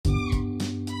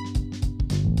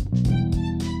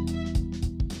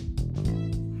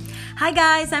Hi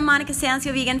guys, I'm Monica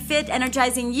Sancio, Vegan Fit,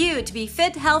 energizing you to be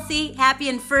fit, healthy, happy,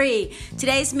 and free.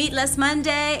 Today's Meatless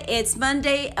Monday. It's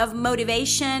Monday of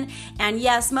motivation. And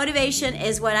yes, motivation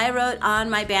is what I wrote on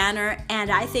my banner.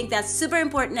 And I think that's super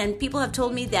important. And people have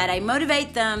told me that I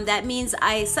motivate them. That means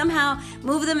I somehow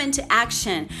move them into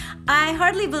action. I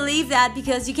hardly believe that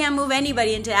because you can't move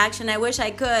anybody into action. I wish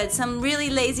I could. Some really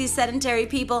lazy, sedentary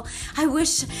people, I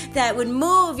wish that would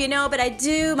move, but I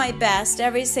do my best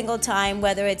every single time,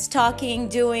 whether it's talking,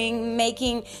 doing,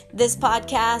 making this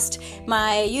podcast,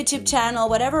 my YouTube channel,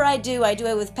 whatever I do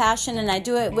it with passion, and I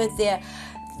do it with the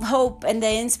hope and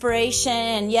the inspiration,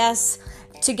 and yes,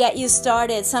 to get you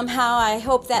started. Somehow I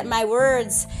hope that my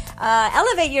words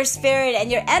elevate your spirit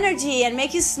and your energy and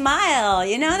make you smile.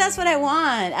 That's what I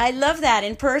want. I love that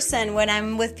in person when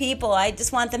I'm with people. I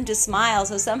just want them to smile.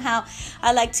 So somehow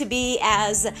I like to be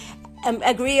as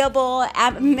agreeable,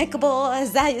 amicable,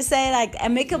 is that you say, like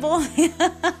amicable?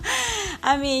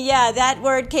 That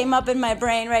word came up in my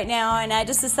brain right now, and I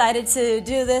just decided to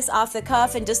do this off the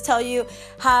cuff and just tell you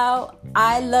how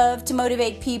I love to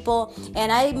motivate people,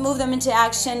 and I move them into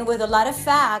action with a lot of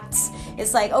facts.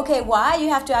 It's like, okay, why you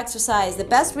have to exercise, the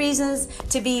best reasons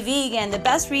to be vegan, the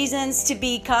best reasons to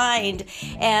be kind.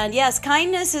 And yes,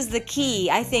 kindness is the key,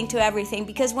 I think, to everything,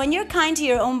 because when you're kind to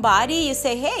your own body, you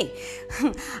say, hey,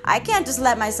 I can't just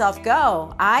let myself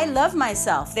go. I love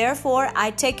myself. Therefore,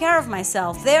 I take care of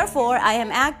myself. Therefore, I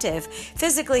am active,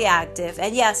 physically active,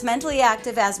 and yes, mentally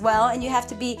active as well. And you have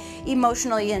to be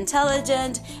emotionally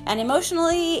intelligent and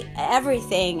emotionally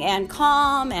everything, and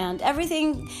calm, and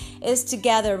everything is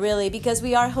together, really, because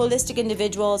we are holistic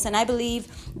individuals. And I believe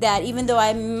that even though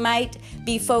I might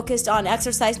be focused on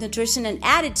exercise, nutrition, and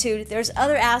attitude, there's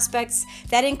other aspects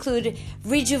that include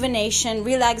rejuvenation,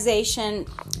 relaxation,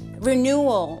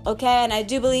 renewal, okay? And I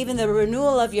do believe in the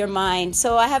renewal of your mind.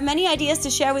 So I have many ideas to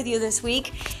share with you this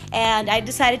week, and I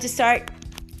decided to start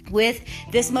with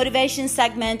this motivation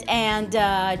segment and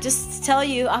just tell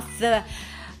you off the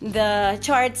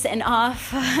charts and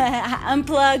off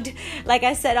unplugged, like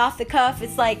I said, off the cuff.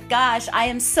 It's like, gosh, I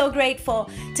am so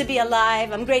grateful to be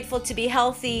alive. I'm grateful to be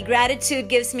healthy. Gratitude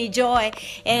gives me joy,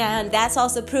 and that's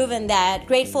also proven that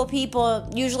grateful people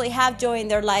usually have joy in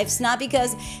their lives, not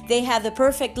because they have the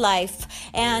perfect life.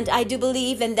 And I do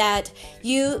believe in that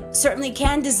you certainly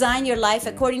can design your life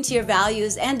according to your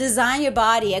values and design your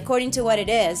body according to what it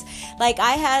is. Like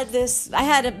I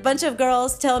had a bunch of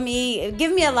girls give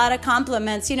me a lot of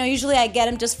compliments. Usually I get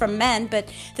them just from men, but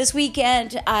this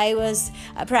weekend I was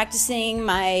practicing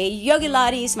my yoga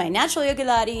laddis, my natural yoga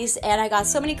laddis, and I got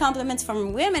so many compliments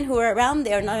from women who were around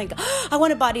there, and I'm like, oh, I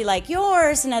want a body like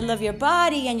yours, and I love your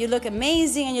body, and you look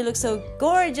amazing, and you look so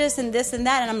gorgeous, and this and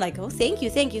that, and I'm like, oh, thank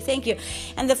you.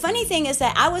 And the funny thing is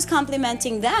that I was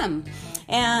complimenting them.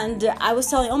 And I was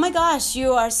telling, oh my gosh,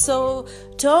 you are so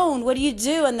toned. What do you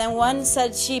do? And then one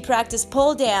said she practiced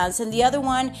pole dance, and the other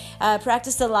one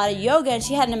practiced a lot of yoga, and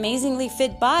she had an amazingly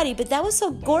fit body. But that was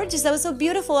so gorgeous. That was so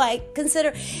beautiful. I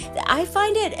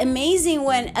find it amazing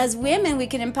when, as women, we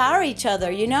can empower each other,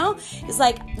 It's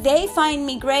like they find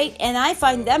me great, and I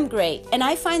find them great. And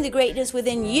I find the greatness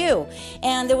within you.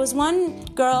 And there was one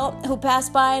girl who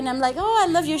passed by, and I'm like, oh,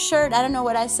 I love your shirt. I don't know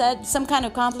what I said, some kind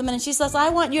of compliment. And she says, I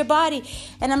want your body.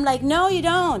 And I'm like, no, you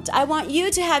don't. I want you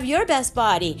to have your best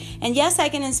body. And yes, I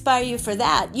can inspire you for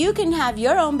that. You can have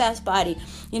your own best body.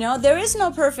 There is no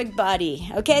perfect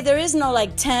body, okay? There is no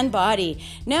 10 body.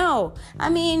 No.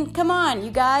 Come on,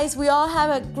 you guys. We all have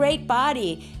a great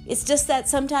body. It's just that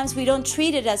sometimes we don't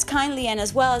treat it as kindly and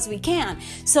as well as we can.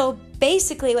 So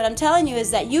basically what I'm telling you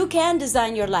is that you can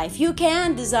design your life. You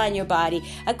can design your body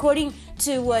according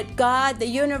to what God, the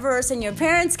universe, and your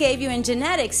parents gave you in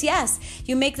genetics. Yes,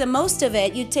 you make the most of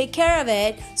it. You take care of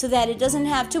it so that it doesn't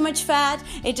have too much fat.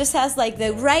 It just has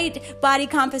the right body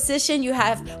composition. You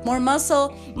have more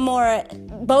muscle, more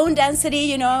bone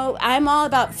density. I'm all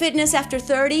about fitness after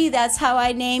 30. That's how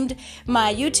I named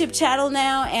my YouTube channel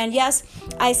now. And yes,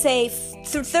 I say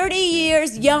through 30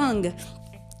 years young.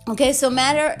 Okay, so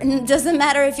doesn't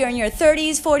matter if you're in your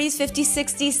 30s, 40s, 50s,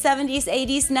 60s, 70s,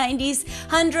 80s, 90s,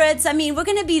 100s. We're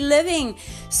going to be living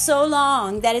so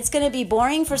long that it's going to be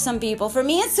boring for some people. For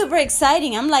me, it's super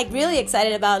exciting. I'm really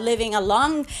excited about living a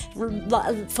long,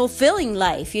 fulfilling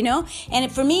life,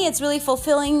 And for me, it's really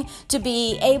fulfilling to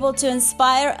be able to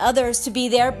inspire others to be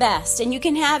their best. And you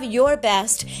can have your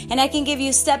best, and I can give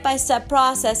you step-by-step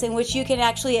process in which you can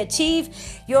actually achieve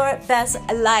your best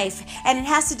life. And it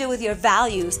has to do with your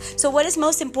values. things. So what is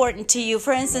most important to you?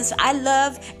 For instance, I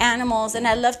love animals and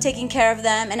I love taking care of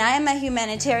them, and I am a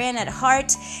humanitarian at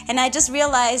heart, and I just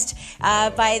realized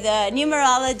by the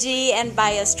numerology and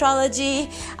by astrology,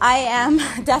 I am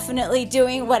definitely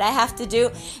doing what I have to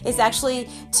do, is actually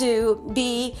to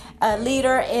be a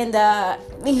leader in the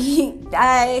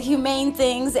humane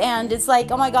things. And it's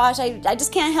like, oh my gosh, I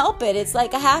just can't help it. It's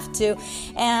like I have to.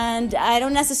 And I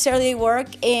don't necessarily work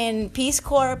in Peace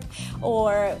Corps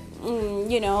or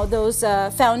those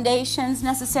foundations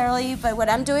necessarily, but what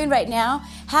I'm doing right now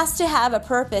has to have a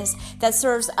purpose that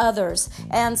serves others.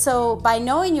 And so by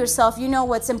knowing yourself, you know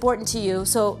what's important to you.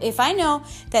 So if I know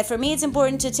that for me it's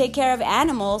important to take care of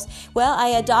animals, well, I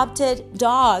adopted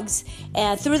dogs,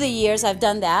 and through the years I've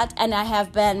done that, and I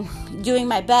have been doing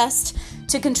my best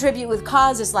to contribute with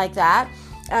causes like that.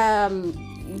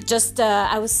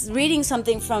 I was reading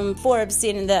something from Forbes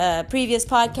in the previous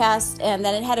podcast, and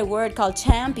then it had a word called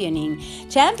championing.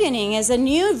 Championing is a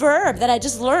new verb that I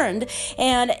just learned,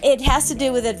 and it has to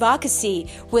do with advocacy,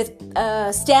 with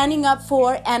standing up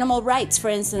for animal rights, for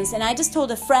instance. And I just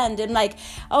told a friend, and like,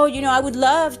 I would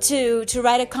love to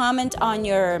write a comment on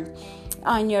your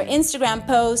Instagram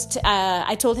post.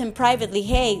 I told him privately,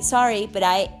 hey, sorry, but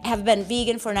I have been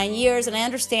vegan for 9 years, and I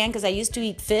understand because I used to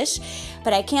eat fish,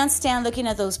 but I can't stand looking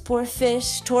at those poor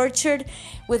fish tortured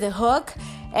with a hook.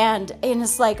 And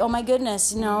it's like, oh my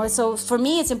goodness, so for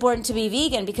me it's important to be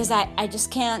vegan because I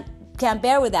just can't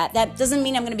bear with that. That doesn't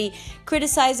mean I'm going to be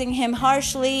criticizing him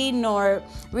harshly, nor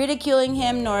ridiculing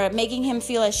him, nor making him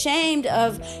feel ashamed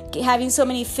of having so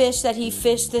many fish that he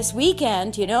fished this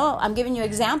weekend. I'm giving you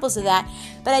examples of that.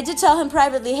 But I did tell him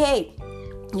privately, hey,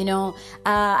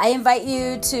 I invite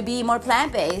you to be more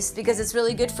plant-based because it's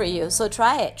really good for you. So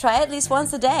try it. Try it at least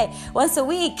once a day, once a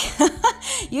week.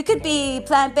 You could be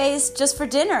plant-based just for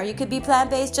dinner. You could be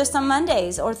plant-based just on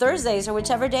Mondays or Thursdays or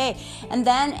whichever day. And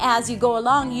then as you go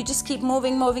along, you just keep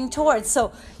moving towards.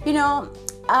 So,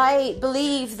 I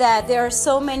believe that there are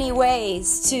so many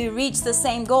ways to reach the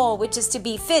same goal, which is to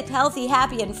be fit, healthy,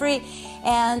 happy, and free.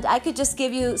 And I could just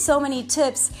give you so many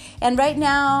tips. And right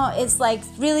now, it's like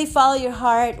really follow your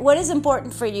heart. What is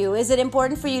important for you? Is it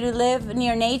important for you to live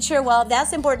near nature? Well,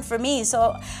 that's important for me.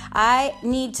 So I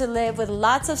need to live with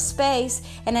lots of space,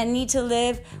 and I need to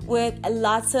live with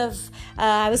lots of,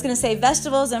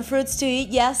 vegetables and fruits to eat.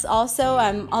 Yes, also,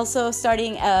 I'm also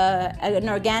starting an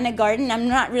organic garden. I'm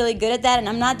not really good at that, and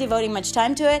I'm not devoting much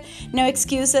time to it. No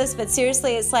excuses, but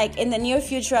seriously, it's like in the near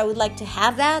future, I would like to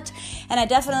have that. And I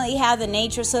definitely have the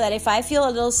nature so that if I feel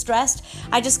a little stressed,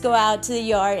 I just go out to the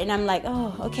yard and I'm like,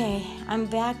 oh, okay, I'm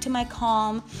back to my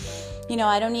calm.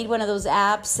 I don't need one of those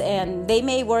apps, and they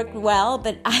may work well,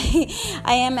 but I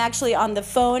am actually on the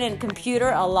phone and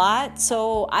computer a lot,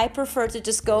 so I prefer to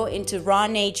just go into raw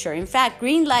nature. In fact,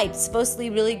 green light is supposed to be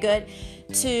really good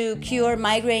to cure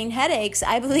migraine headaches.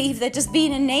 I believe that just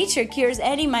being in nature cures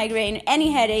any migraine, any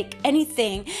headache,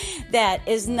 anything that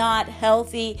is not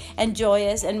healthy and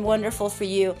joyous and wonderful for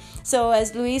you. So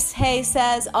as Louise Hay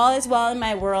says, all is well in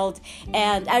my world,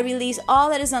 and I release all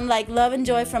that is unlike love and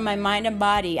joy from my mind and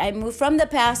body. I move from the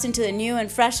past into the new and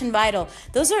fresh and vital.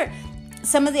 Those are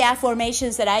some of the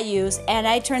affirmations that I use, and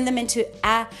I turn them into did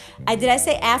I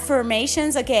say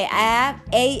affirmations? Okay,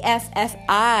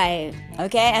 AFFI,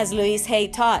 okay, as Louise Hay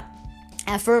taught.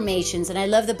 Affirmations. And I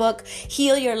love the book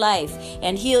Heal Your Life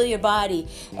and Heal Your Body,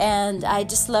 and I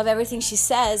just love everything she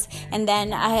says. And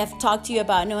then I have talked to you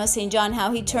about Noah St. John,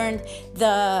 how he turned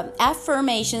the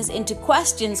affirmations into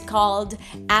questions called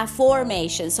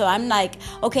afformations. So I'm like,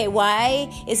 okay,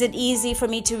 why is it easy for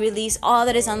me to release all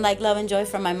that is unlike love and joy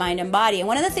from my mind and body? And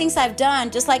one of the things I've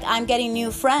done, just like I'm getting new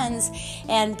friends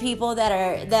and people that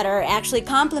are actually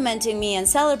complimenting me and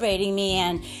celebrating me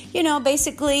and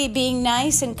basically being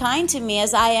nice and kind to me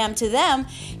as I am to them,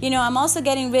 I'm also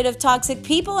getting rid of toxic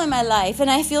people in my life, and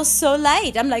I feel so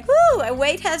light. I'm like, woo, a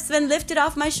weight has been lifted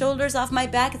off my shoulders, off my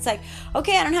back. It's like,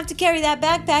 okay, I don't have to carry that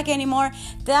backpack anymore.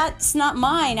 That's not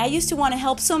mine. I used to want to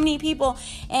help so many people,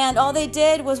 and all they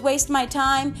did was waste my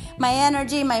time, my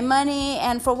energy, my money,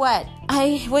 and for what?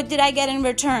 What did I get in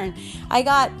return? I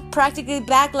got practically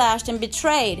backlashed and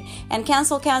betrayed and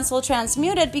cancel,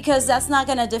 transmuted, because that's not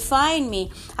going to define me.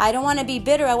 I don't want to be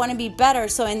bitter. I want to be better.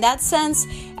 So in that sense,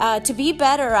 to be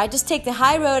better, I just take the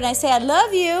high road and I say, I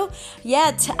love you.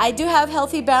 Yet I do have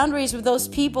healthy boundaries with those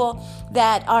people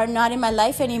that are not in my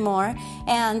life anymore.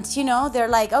 And, they're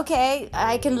like, okay,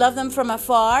 I can love them from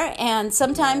afar. And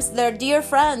sometimes they're dear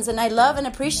friends and I love and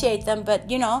appreciate them. But,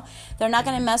 they're not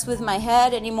going to mess with my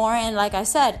head anymore. And like I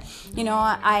said,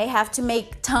 I have to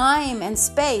make time and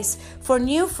space for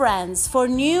new friends, for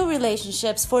new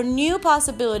relationships, for new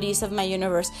possibilities of my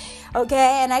universe.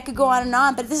 Okay, and I could go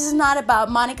on, but this is not about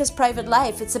Monica's private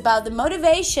life. It's about the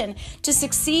motivation to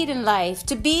succeed in life,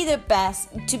 to be the best,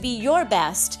 to be your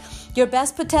best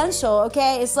potential,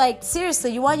 okay? It's like,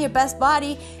 seriously, you want your best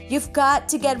body, you've got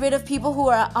to get rid of people who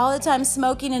are all the time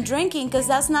smoking and drinking, because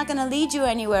that's not going to lead you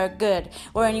anywhere good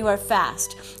or anywhere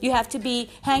fast. You have to be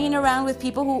hanging around with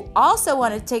people who also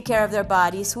want to take care of their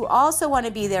bodies, who also want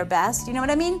to be their best. You know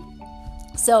what I mean?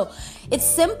 So it's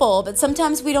simple, but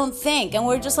sometimes we don't think, and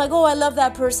we're just like, oh, I love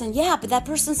that person. Yeah, but that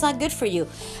person's not good for you.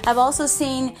 I've also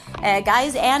seen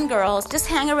guys and girls just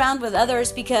hang around with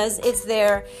others because it's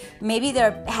maybe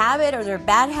their habit or their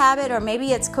bad habit, or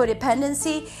maybe it's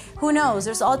codependency. Who knows?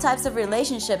 There's all types of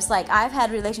relationships. Like I've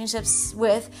had relationships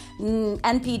with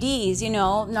NPDs,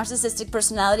 narcissistic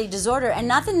personality disorder, and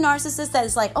not the narcissist that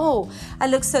is like, oh, I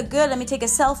look so good, let me take a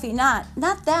selfie. Not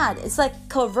that. It's like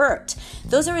covert.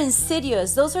 Those are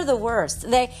insidious. Those are the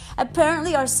worst. They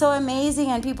apparently are so amazing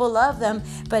and people love them,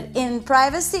 but in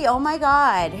privacy, oh my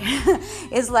God,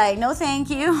 it's like, no thank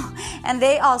you. And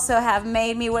they also have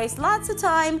made me waste lots of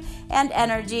time and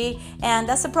energy, and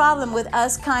that's the problem with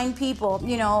us kind people.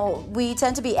 We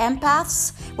tend to be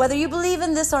empaths. Whether you believe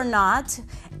in this or not,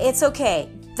 it's okay.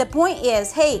 The point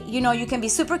is, hey, you can be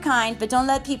super kind, but don't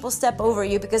let people step over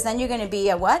you, because then you're going to be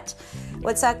a what?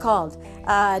 What's that called?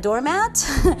 Doormat?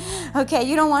 Okay,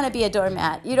 you don't want to be a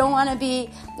doormat. You don't want to be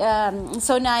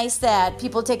so nice that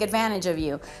people take advantage of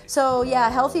you. So yeah,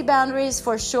 healthy boundaries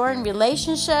for sure in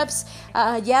relationships.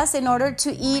 Yes, in order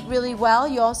to eat really well,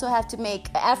 you also have to make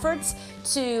efforts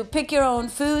to pick your own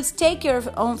foods, take your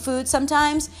own food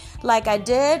sometimes, like I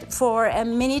did for a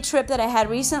mini trip that I had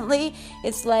recently.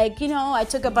 It's like, I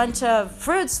took a bunch of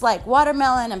fruits like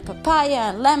watermelon and papaya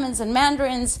and lemons and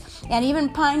mandarins and even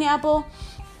pineapple.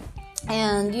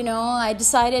 And, I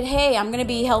decided, hey, I'm going to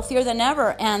be healthier than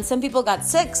ever. And some people got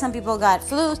sick. Some people got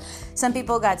flu. Some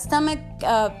people got stomach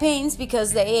pains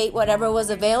because they ate whatever was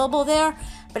available there.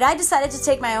 But I decided to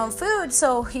take my own food.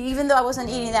 So even though I wasn't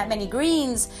eating that many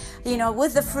greens,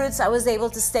 with the fruits, I was able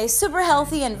to stay super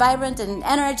healthy and vibrant and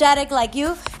energetic, like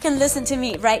you can listen to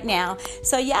me right now.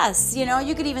 So yes,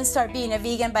 you could even start being a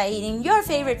vegan by eating your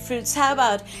favorite fruits. How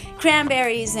about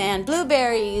cranberries and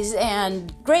blueberries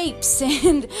and grapes?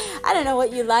 And I don't know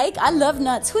what you like. I love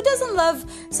nuts. Who doesn't love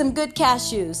some good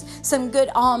cashews, some good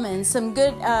almonds, some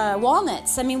good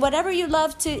walnuts? I mean, whatever you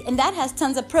love to, and that has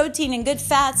tons of protein and good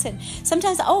fats. And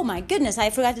sometimes, oh my goodness, I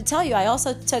forgot to tell you, I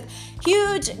also took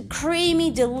huge,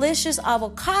 creamy, delicious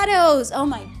avocados. Oh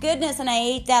my goodness. And I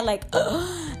ate that like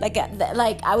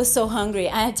I was so hungry.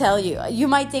 I tell you, you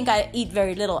might think I eat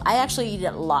very little. I actually eat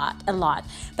a lot.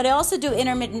 But I also do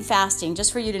intermittent fasting,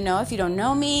 just for you to know if you don't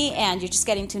know me and you're just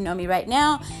getting to know me right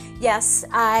now. Yes,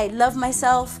 I love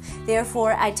myself.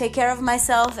 Therefore, I take care of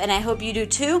myself, and I hope you do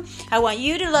too. I want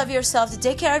you to love yourself, to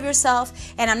take care of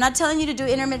yourself. And I'm not telling you to do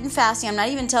intermittent fasting. I'm not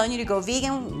even telling you to go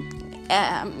vegan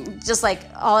just like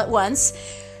all at once.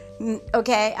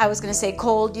 Okay, I was going to say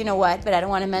cold, but I don't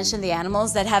want to mention the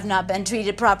animals that have not been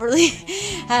treated properly.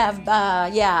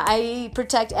 I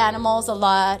protect animals a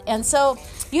lot. And so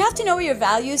you have to know where your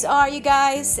values are, you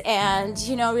guys. And,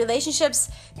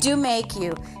 relationships do make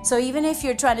you. So even if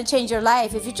you're trying to change your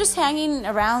life, if you're just hanging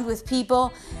around with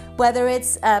people, whether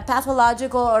it's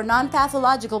pathological or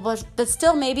non-pathological, but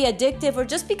still maybe addictive, or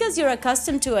just because you're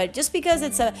accustomed to it, just because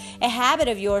it's a habit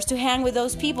of yours to hang with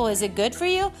those people, is it good for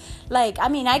you? I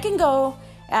can go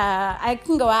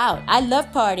out. I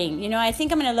love partying. I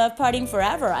think I'm going to love partying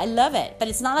forever. I love it. But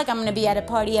it's not like I'm going to be at a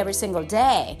party every single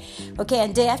day. Okay,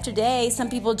 and day after day, some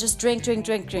people just drink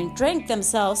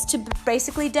themselves to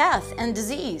basically death and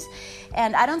disease.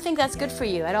 And I don't think that's good for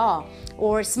you at all.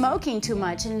 Or smoking too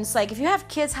much. And it's like, if you have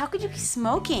kids, how could you be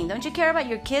smoking? Don't you care about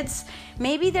your kids?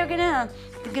 Maybe they're going to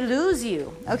lose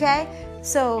you, okay?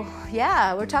 So,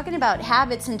 yeah, we're talking about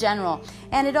habits in general.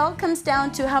 And it all comes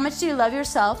down to how much do you love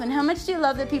yourself and how much do you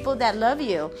love the people that love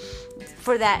you,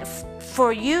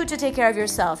 for you to take care of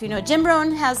yourself. Jim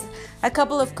Rohn has a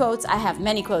couple of quotes. I have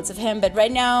many quotes of him, but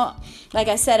right now, like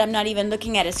I said, I'm not even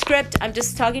looking at a script. I'm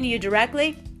just talking to you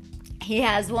directly. He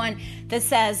has one that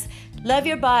says, love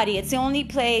your body. It's the only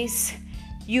place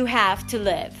you have to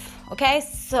live. Okay?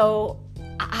 So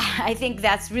I think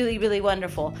that's really, really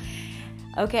wonderful.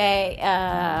 Okay?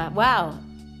 Wow.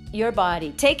 Your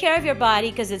body. Take care of your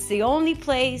body because it's the only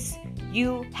place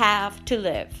You have to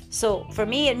live. So for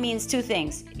me, it means two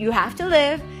things. You have to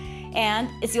live, and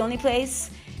it's the only place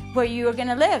where you are going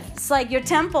to live. It's like your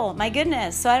temple. My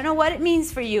goodness. So I don't know what it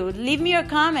means for you. Leave me your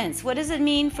comments. What does it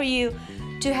mean for you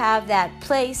to have that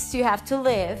place you have to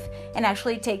live and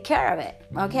actually take care of it?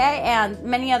 Okay? And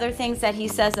many other things that he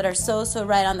says that are so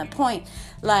right on the point.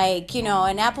 Like,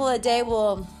 an apple a day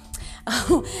will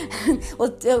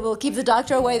keep the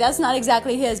doctor away. That's not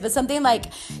exactly his, but something like,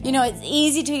 it's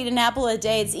easy to eat an apple a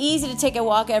day. It's easy to take a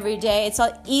walk every day. It's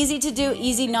all easy to do,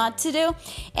 easy not to do.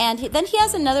 And then he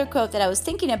has another quote that I was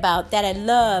thinking about that I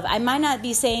love. I might not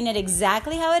be saying it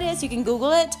exactly how it is. You can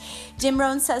Google it. Jim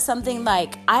Rohn says something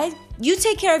like, you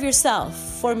take care of yourself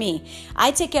for me.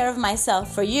 I take care of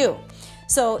myself for you.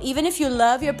 So even if you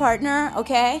love your partner,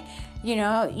 okay,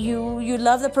 you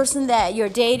love the person that you're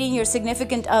dating, your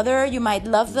significant other, you might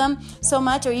love them so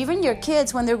much, or even your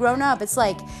kids when they're grown up. It's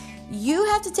like you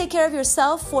have to take care of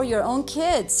yourself for your own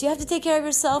kids. You have to take care of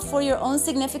yourself for your own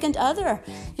significant other.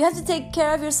 You have to take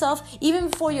care of yourself even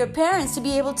for your parents to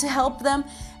be able to help them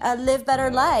live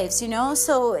better lives,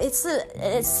 So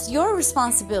it's your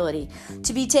responsibility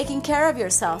to be taking care of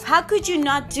yourself. How could you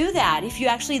not do that if you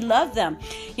actually love them?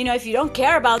 If you don't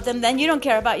care about them, then you don't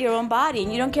care about your own body,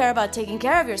 and you don't care about taking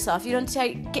care of yourself. You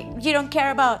don't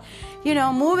care about,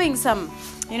 moving some,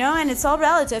 and it's all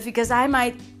relative, because I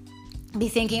might be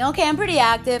thinking, okay, I'm pretty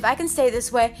active, I can stay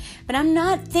this way, but I'm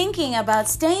not thinking about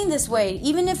staying this way,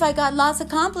 even if I got lots of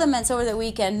compliments over the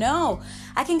weekend. No,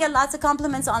 I can get lots of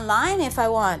compliments online if I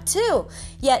want to.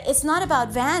 Yet it's not about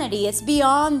vanity, it's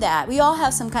beyond that. We all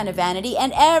have some kind of vanity,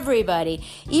 and everybody,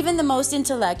 even the most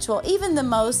intellectual, even the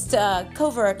most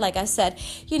covert, like I said,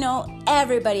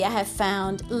 everybody I have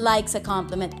found likes a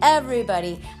compliment.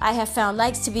 Everybody I have found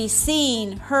likes to be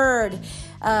seen, heard,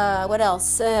 what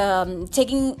else?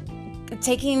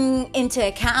 Taking into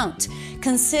account,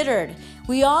 considered.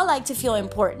 We all like to feel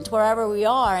important wherever we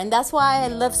are, and that's why I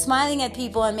love smiling at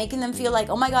people and making them feel like,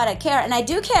 oh my God, I care. And I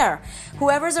do care.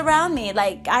 Whoever's around me,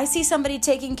 like I see somebody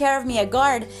taking care of me, a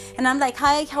guard, and I'm like,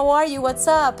 hi, how are you? What's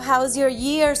up? How's your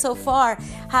year so far?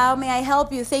 How may I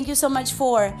help you? Thank you so much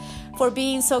for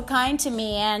being so kind to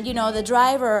me. And the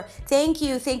driver, thank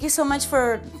you so much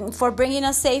for bringing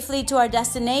us safely to our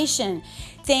destination.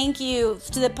 Thank you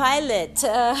to the pilot.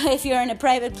 If you're in a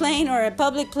private plane or a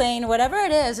public plane, whatever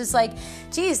it is, it's like,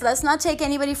 geez, let's not take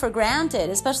anybody for granted,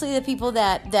 especially the people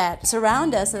that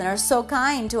surround us and are so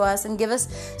kind to us and give us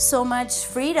so much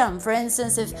freedom. For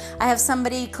instance, if I have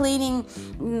somebody cleaning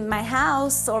my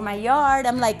house or my yard,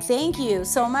 I'm like, thank you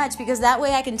so much, because that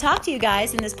way I can talk to you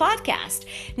guys in this podcast.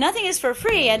 Nothing is for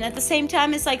free, and at the same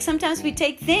time, it's like sometimes we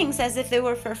take things as if they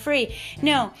were for free.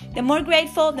 No, the more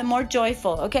grateful, the more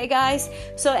joyful. Okay, guys?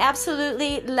 So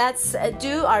absolutely, let's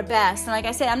do our best. And like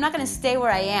I said, I'm not going to stay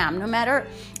where I am, no matter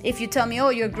if you tell me, oh,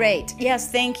 you're great.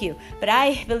 Yes, thank you. But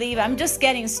I believe I'm just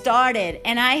getting started,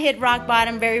 and I hit rock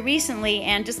bottom very recently,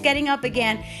 and just getting up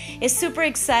again is super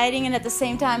exciting. And at the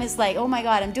same time, it's like, oh my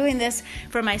God, I'm doing this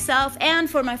for myself and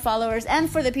for my followers and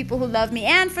for the people who love me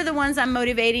and for the ones I'm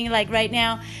motivating like right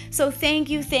now. So thank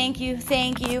you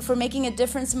for making a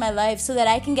difference in my life so that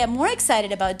I can get more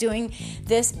excited about doing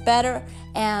this better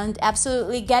and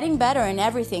absolutely getting better in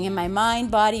everything, in my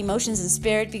mind, body, emotions, and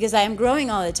spirit, because I am growing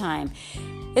all the time.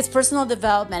 It's personal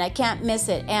development. I can't miss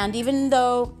it. And even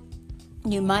though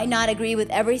you might not agree with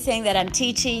everything that I'm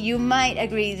teaching, you might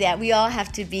agree that we all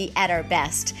have to be at our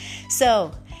best.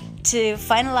 So to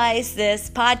finalize this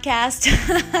podcast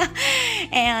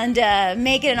and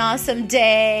make it an awesome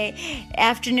day,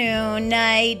 afternoon,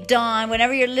 night, dawn,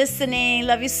 whenever you're listening.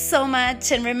 Love you so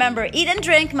much. And remember, eat and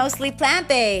drink mostly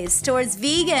plant-based towards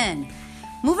vegan.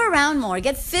 Move around more,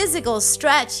 get physical,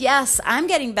 stretch. Yes, I'm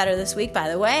getting better this week, by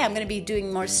the way. I'm going to be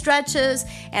doing more stretches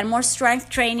and more strength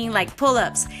training like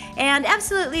pull-ups. And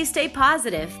absolutely stay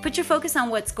positive. Put your focus on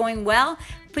what's going well.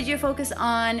 Put your focus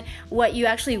on what you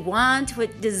actually want,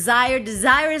 what desire.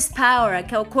 Desire is power,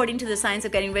 according to the Science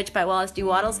of Getting Rich by Wallace D.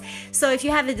 Wattles. So if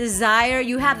you have a desire,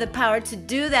 you have the power to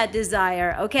do that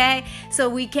desire, okay? So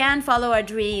we can follow our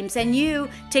dreams, and you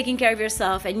taking care of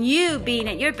yourself and you being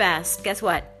at your best, guess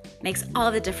what? Makes all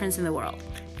the difference in the world.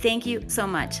 Thank you so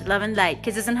much. Love and light.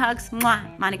 Kisses and hugs.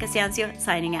 Mwah. Monica Ciancio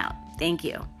signing out. Thank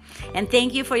you. And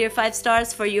thank you for your 5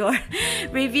 stars for your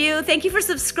review. Thank you for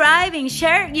subscribing.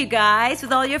 Share it, you guys,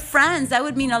 with all your friends. That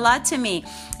would mean a lot to me.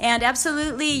 And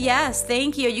absolutely, yes,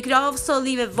 thank you. You could also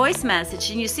leave a voice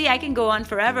message. And you see, I can go on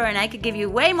forever and I could give you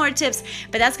way more tips,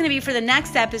 but that's going to be for the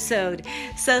next episode.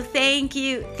 So thank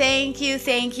you.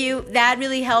 That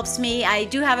really helps me. I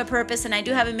do have a purpose and I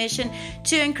do have a mission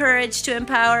to encourage, to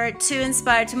empower, to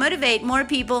inspire, to motivate more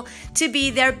people to be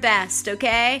their best,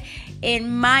 okay?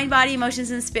 in mind, body,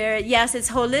 emotions, and spirit. Yes, it's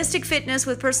holistic fitness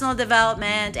with personal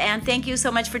development. And thank you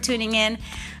so much for tuning in.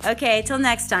 Okay, till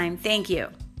next time. Thank you.